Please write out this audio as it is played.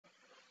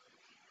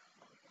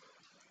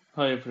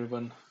Hi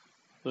everyone,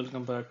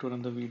 welcome back to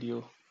another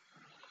video.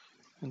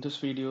 In this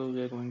video,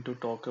 we are going to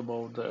talk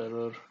about the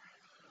error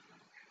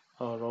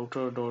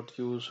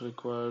router.use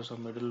requires a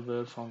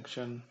middleware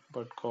function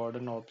but called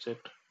an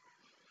object.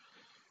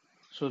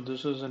 So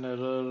this is an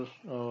error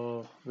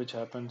which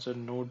happens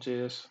in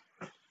Node.js.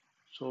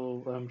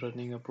 So I'm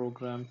running a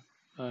program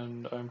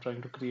and I'm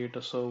trying to create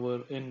a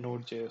server in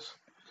Node.js.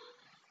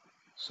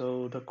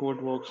 So the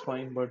code works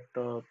fine, but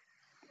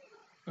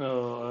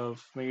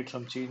I've made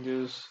some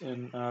changes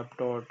in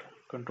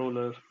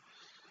app.controller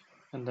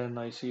and then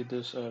I see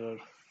this error.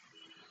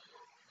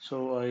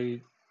 So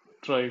I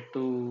tried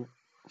to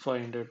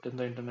find it in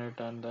the internet,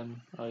 and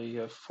then I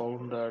have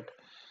found that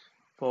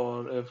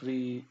for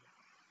every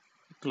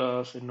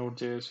class in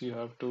Node.js, you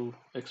have to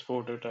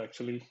export it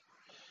actually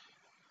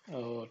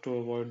to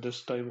avoid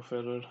this type of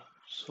error.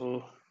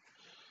 So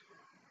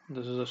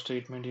this is a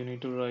statement you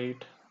need to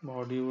write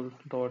module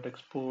dot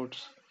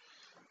exports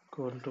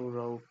equal to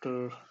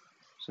router.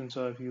 Since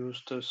I've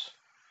used this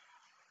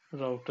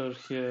router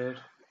here,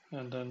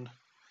 and then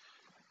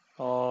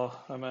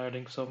I'm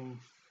adding some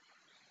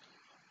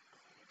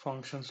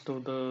functions to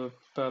the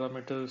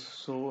parameters,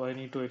 so I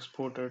need to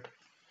export it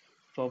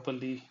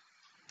properly.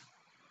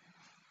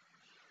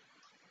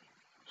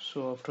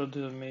 So after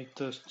they make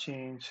this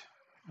change,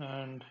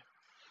 and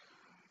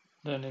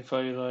then if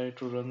I try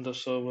to run the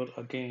server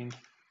again,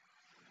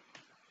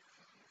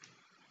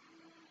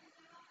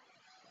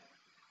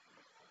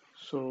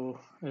 so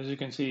as you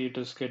can see, it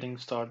is getting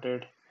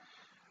started.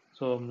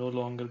 So I'm no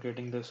longer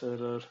getting this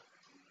error,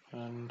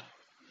 and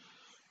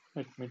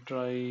let me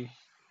try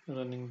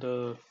running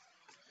the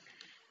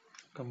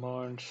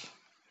commands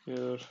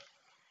here.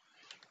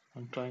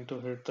 I'm trying to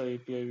hit the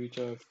API which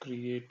I've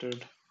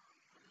created,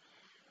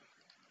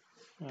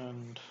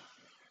 and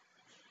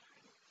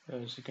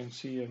as you can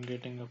see, I'm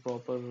getting a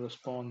proper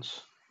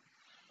response.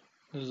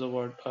 This is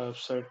what I've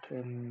set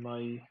in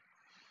my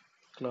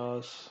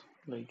class,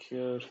 like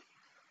here.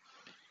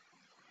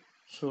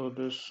 So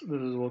this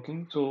is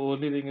working. So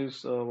only thing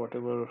is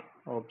whatever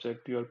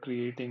object you are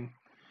creating,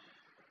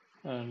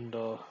 and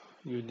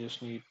you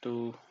just need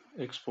to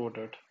export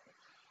it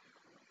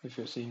if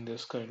you're seeing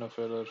this kind of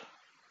error.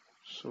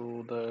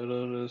 So the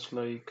error is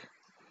like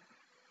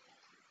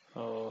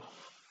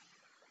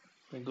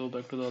we go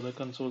back to the other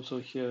console. So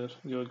here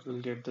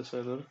you'll get this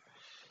error.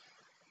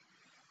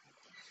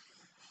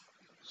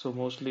 So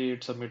mostly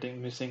it's a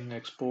missing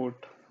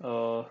export.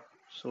 So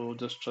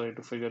just try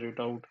to figure it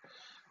out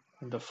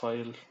in the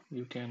file.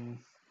 You can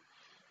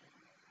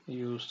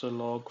use the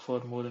log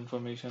for more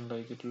information,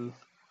 like it will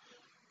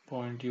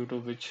point you to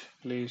which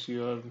place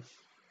you're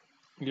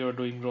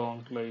doing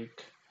wrong.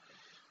 Like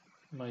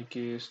in my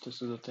case,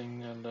 this is the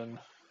thing, and then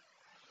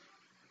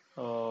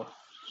uh,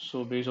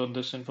 so based on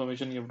this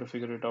information, you have to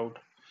figure it out,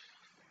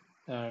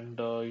 and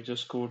you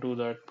just go to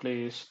that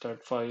place,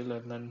 that file,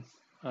 and then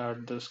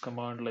add this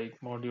command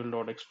like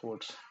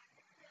module.exports.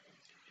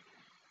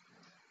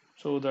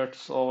 So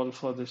that's all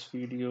for this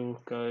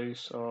video,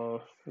 guys.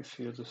 If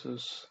you this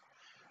is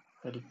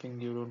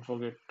helping you, don't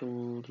forget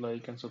to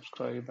like and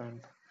subscribe,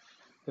 and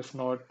if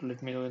not,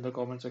 let me know in the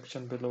comment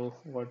section below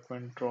what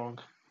went wrong.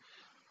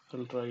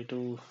 I'll try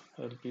to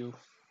help you.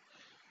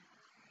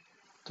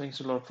 Thanks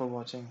a lot for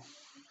watching.